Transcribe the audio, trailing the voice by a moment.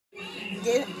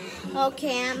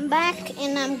Okay, I'm back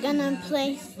and I'm gonna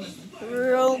play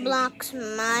Roblox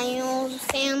Miles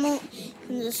family.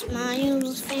 The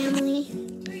Smiles family.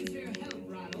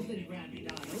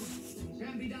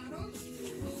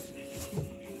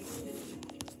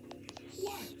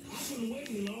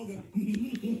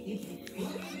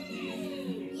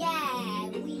 Yeah,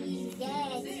 we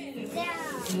get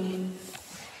down.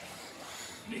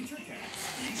 Nature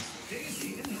cats,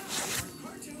 Daisy, and Hal are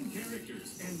cartoon characters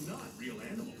and not real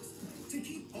animals. To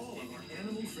keep all of our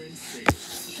animal friends safe,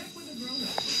 check with a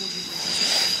grown-up before you bring them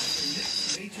to your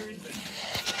next nature adventure.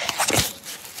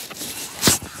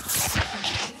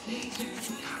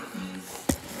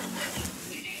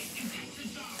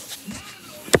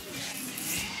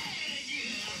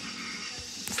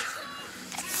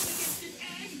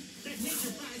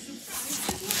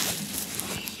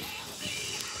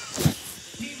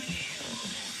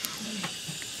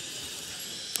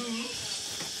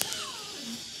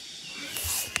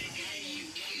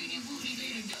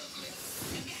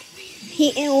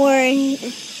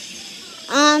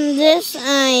 On this,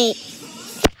 I'm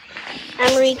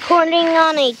recording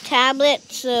on a tablet,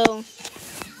 so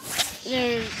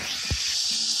there's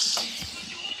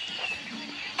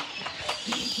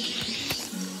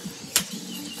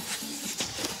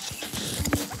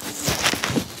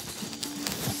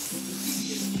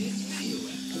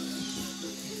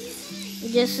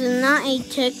this is not a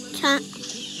TikTok,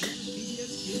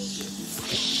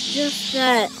 just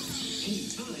that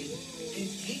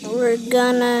we're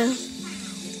gonna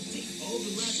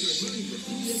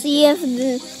see if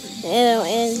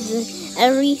is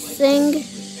everything,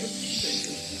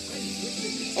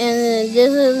 and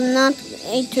this is not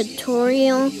a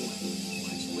tutorial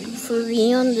for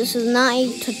real. This is not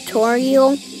a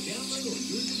tutorial,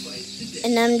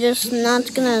 and I'm just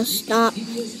not gonna stop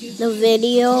the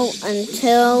video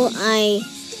until I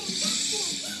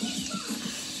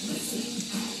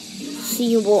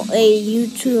see what a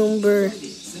YouTuber.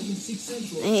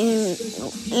 I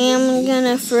am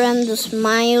gonna friend the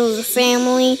Smiles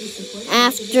family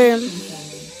after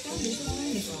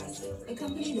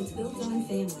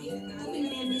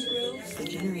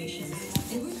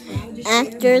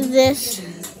this.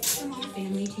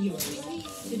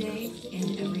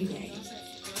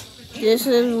 This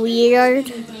is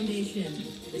weird.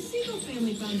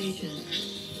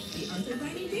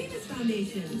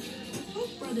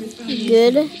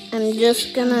 Good. I'm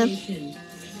just gonna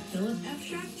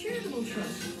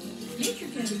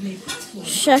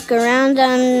check around.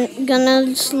 I'm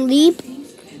gonna sleep.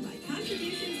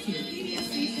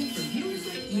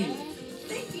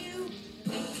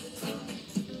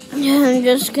 I'm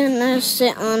just gonna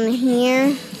sit on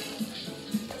here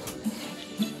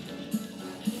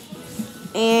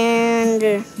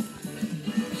and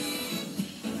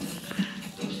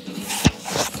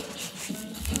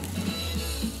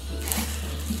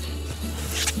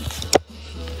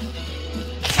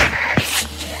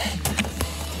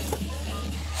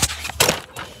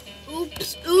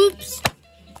oops.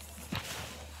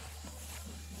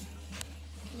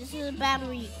 This is a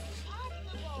battery.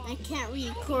 I can't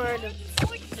record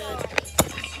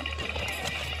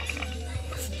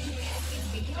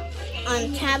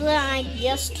on tablet. I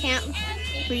just can't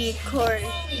record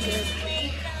good.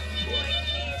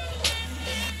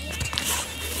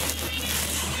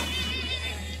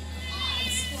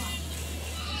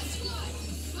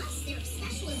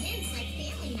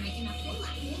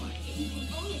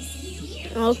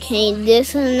 Okay,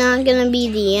 this is not gonna be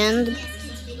the end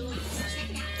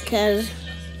because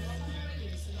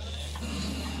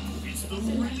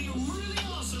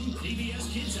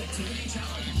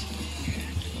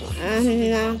I'm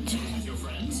not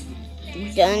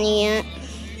done yet.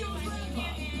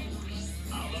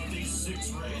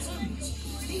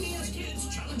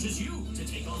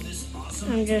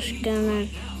 I'm just gonna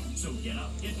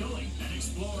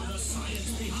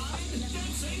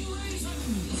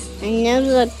I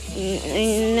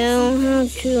know how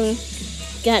to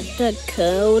get the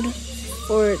code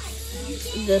for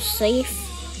the safe.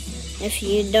 If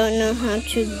you don't know how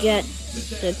to get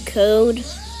the code,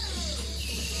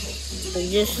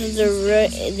 this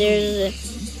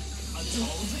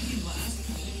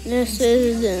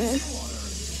is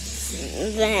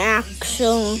the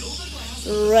actual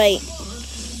right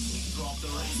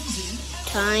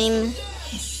time.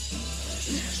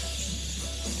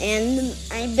 And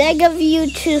I beg of you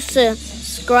to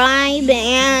subscribe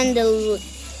and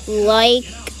like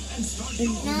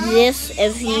this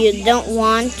if you don't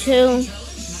want to.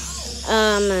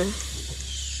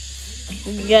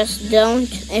 Just don't.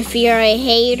 If you're a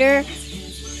hater,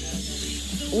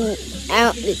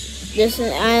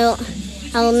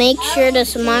 I'll make sure the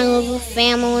Smiles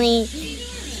family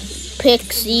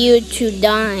picks you to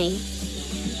die.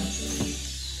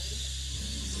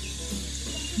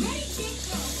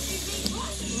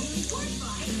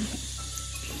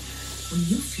 When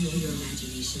you fuel your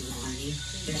imagination with learning,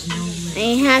 there's no limit. I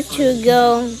have to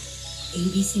go.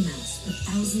 ABC Mouse, with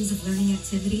thousands of learning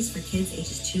activities for kids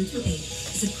ages 2 through 8,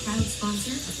 is a proud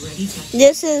sponsor of Ready Tech.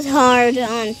 This is hard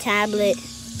on tablet.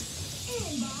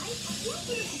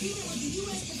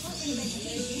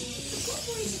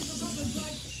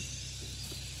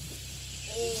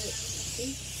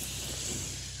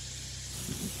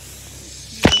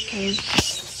 Okay.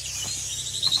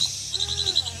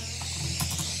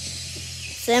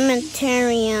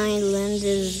 Cemetery Island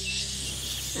is.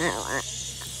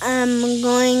 I'm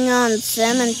going on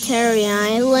Cemetery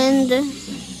Island,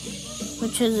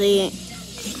 which is the.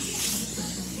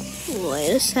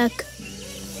 Wait a sec.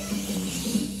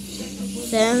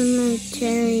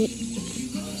 Cemetery.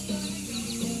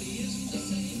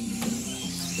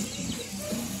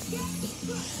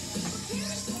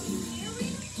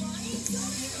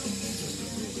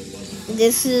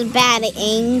 This is a bad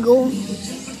angle,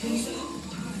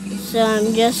 so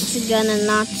I'm just gonna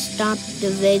not stop the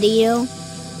video.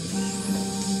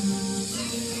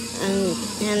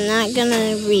 I'm not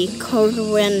gonna record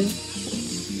when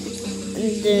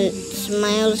the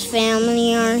Smiles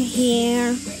family are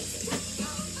here.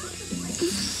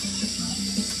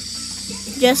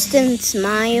 Justin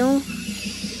Smile.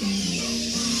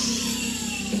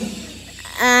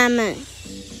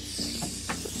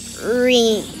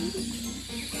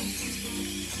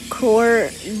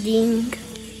 Recording.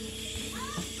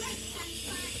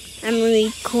 I'm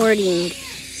recording.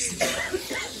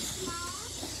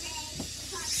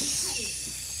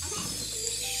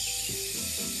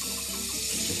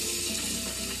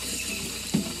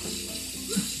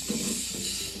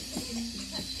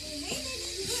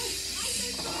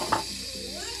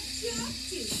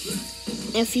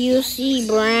 If you see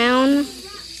brown,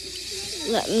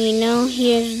 let me know.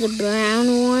 Here's the brown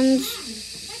ones.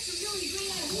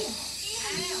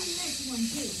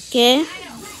 Okay.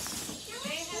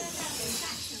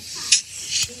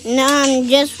 No, I'm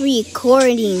just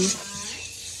recording.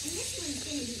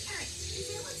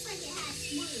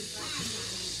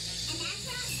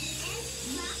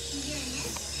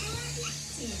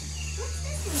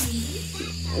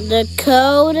 The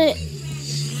code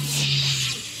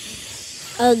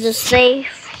of the safe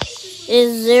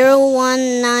is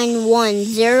 0191.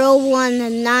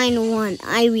 0191.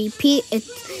 I repeat, it's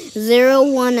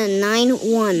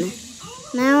 0191.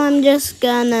 Now I'm just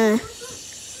gonna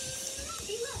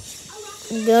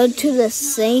go to the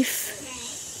safe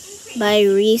by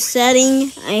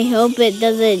resetting. I hope it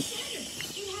doesn't.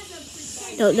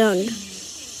 Don't.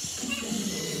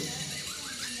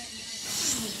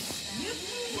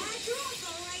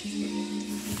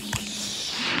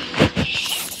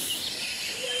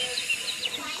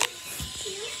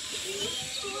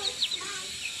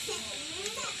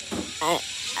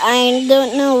 I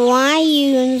don't know why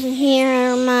you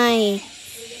hear my.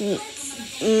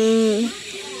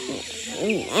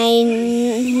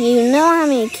 You know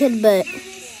I'm a kid, but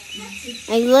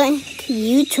I like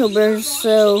YouTubers,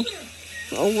 so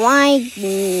why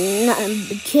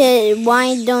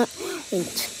don't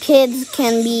kids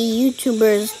can be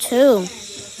YouTubers too?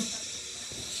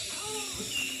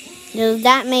 Does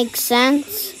that make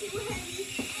sense?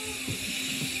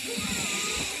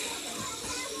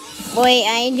 Wait,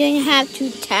 I didn't have to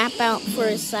tap out for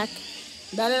a sec.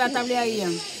 Dale la tablet ahí.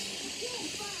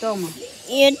 Toma.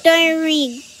 Yo estoy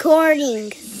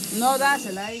recording. No,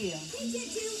 dásela ahí.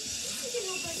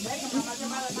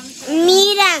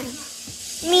 Mira.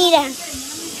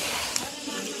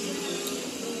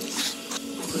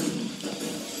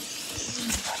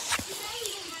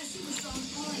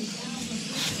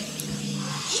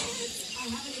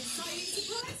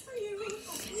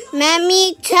 Let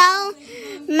me tell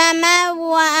Mama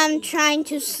what I'm trying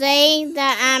to say,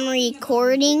 that I'm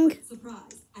recording.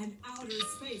 Surprise, an outer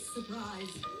space surprise.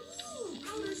 Ooh,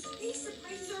 outer space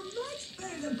surprises are much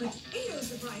better than potato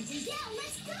surprises. Yeah,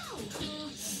 let's go.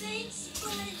 Thanks,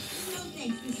 but no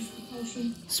thanks, Mrs.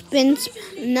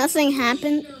 Propulsion. Nothing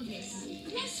happened.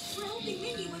 Yes, we're helping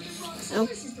Mindy with the frog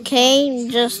services. Okay,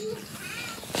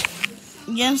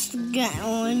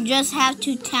 just have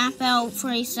to tap out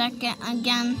for a second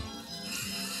again.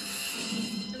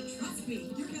 Trust me,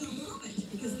 you're gonna love it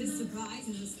because this surprise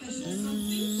is a special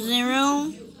something.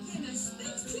 0,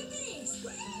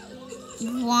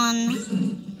 1,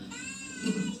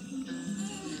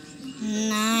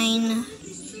 9,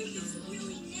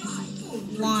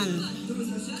 1.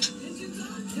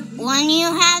 When you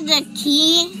have the key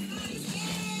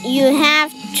you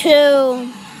have to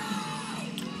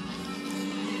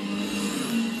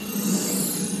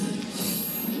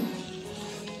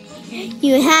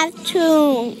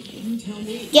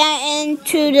get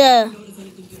into the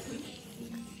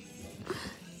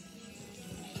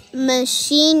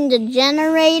machine, the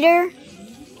generator,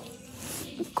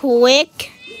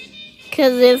 quick,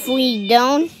 because if we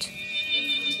don't,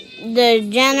 the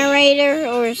generator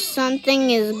or something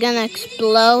is gonna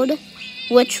explode,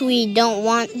 which we don't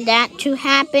want that to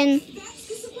happen.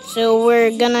 So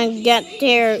we're gonna get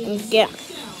there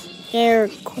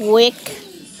quick.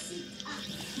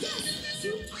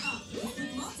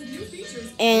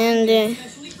 And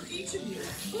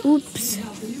oops.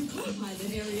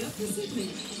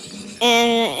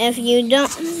 And if you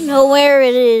don't know where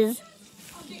it is,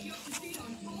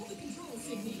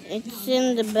 it's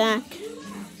in the back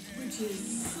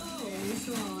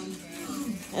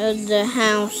of the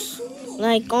house,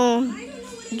 like all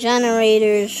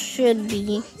generators should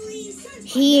be.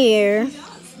 Here,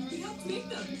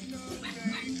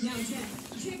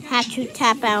 had to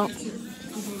tap out.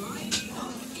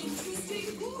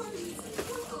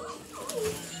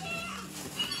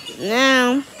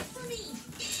 Now,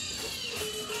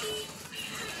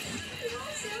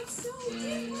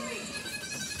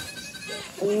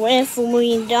 if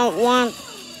we don't want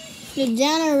the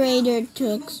generator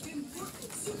to explode,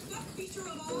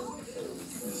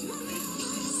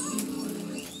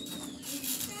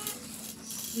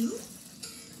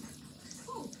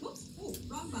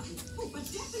 Wrong button. But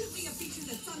definitely a feature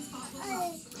that Sunspot will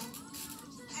love.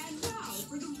 And now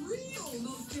for the real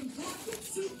most important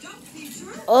souped up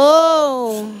feature.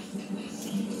 oh,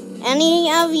 any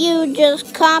of you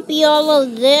just copy all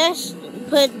of this,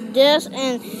 put this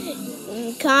and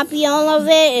copy all of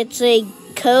it. It's a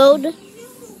code,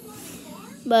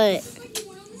 but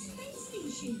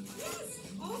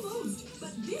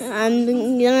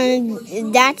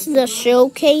that's the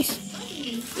showcase.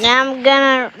 Now I'm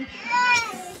gonna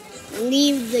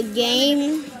leave the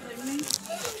game,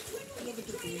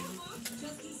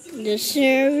 the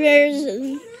servers.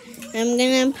 I'm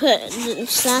gonna put the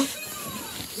stuff,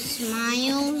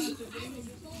 smiles.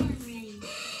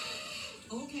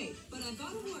 Okay, but I've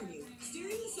got to warn you,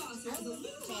 steering the saucer is a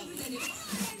little harder than it.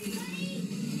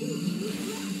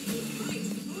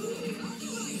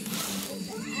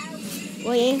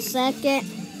 Wait a second.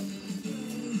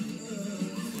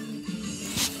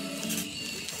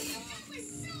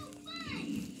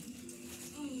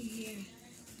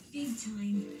 Big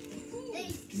time.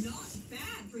 Not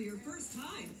bad for your first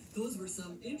time. Those were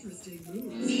some interesting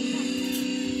moves.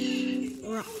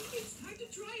 It's time to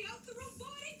try out the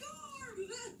robotic arm.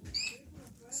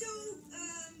 So,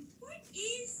 what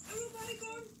is a robotic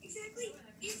arm exactly?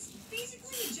 It's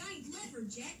basically a giant lever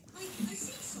jet, like a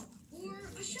seesaw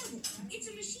or a shovel. It's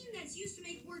a machine that's used to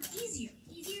make work easier.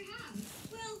 Easier how?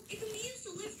 Well, it can be used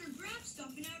to lift or grab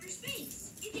stuff in outer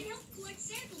space. It can help collect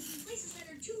samples in places that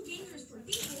are too dangerous for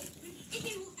people. It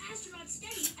can hold astronauts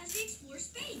steady as they explore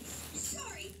space.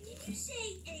 Sorry, did you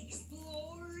say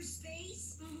explore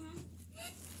space?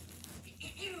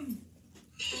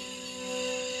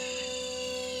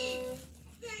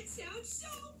 That sounds so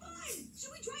fun!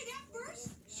 Should we try that first?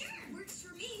 Sure, works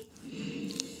for me.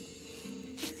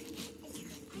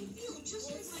 I feel just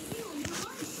like my hero in the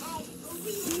heart. A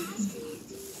real astronaut.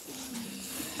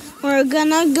 We're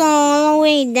gonna go all the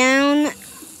way down.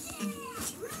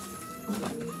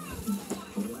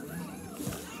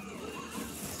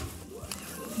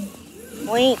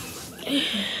 Wait.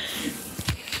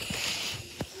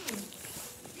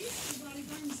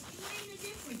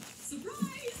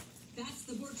 Surprise! That's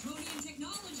the Bortronian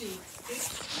technology.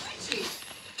 It's stretchy.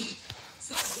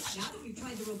 So, now that we've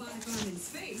tried the robotic arm in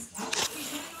space, how about we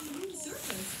try it on the moon's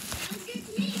surface? Sounds good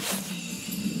to me.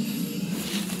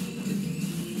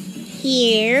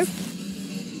 Here.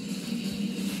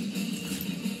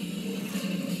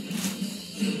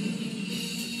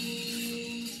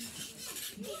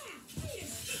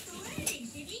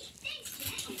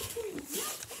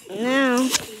 Now. We're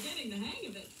getting the hang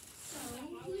of it. So,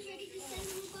 who's ready to send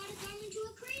the robotic arm into a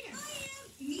crater? I am.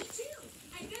 Me too.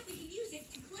 I bet we can use it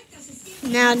to collect us a sample.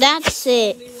 Now that's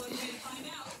it. Only one way to find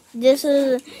out.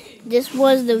 This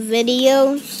was the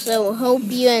video, so hope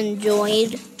you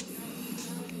enjoyed.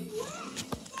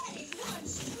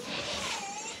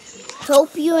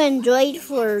 Hope you enjoyed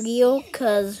for real,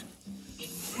 cause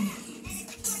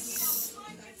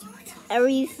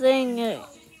everything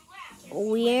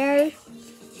weird.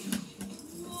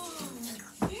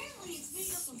 Apparently it's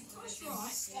made up of crushed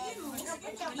rocks, minerals,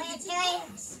 and tiny bits of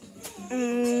rocks. Mm,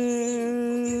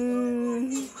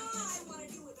 I want to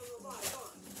do with the robotic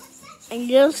arm. I'm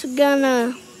just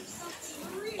gonna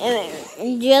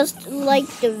And just like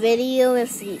the video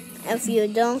if you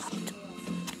don't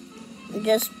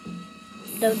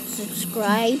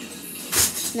subscribe.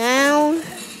 Now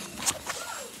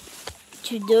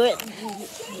to do it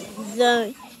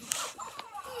the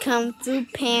Kung Fu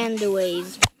Panda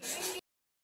ways.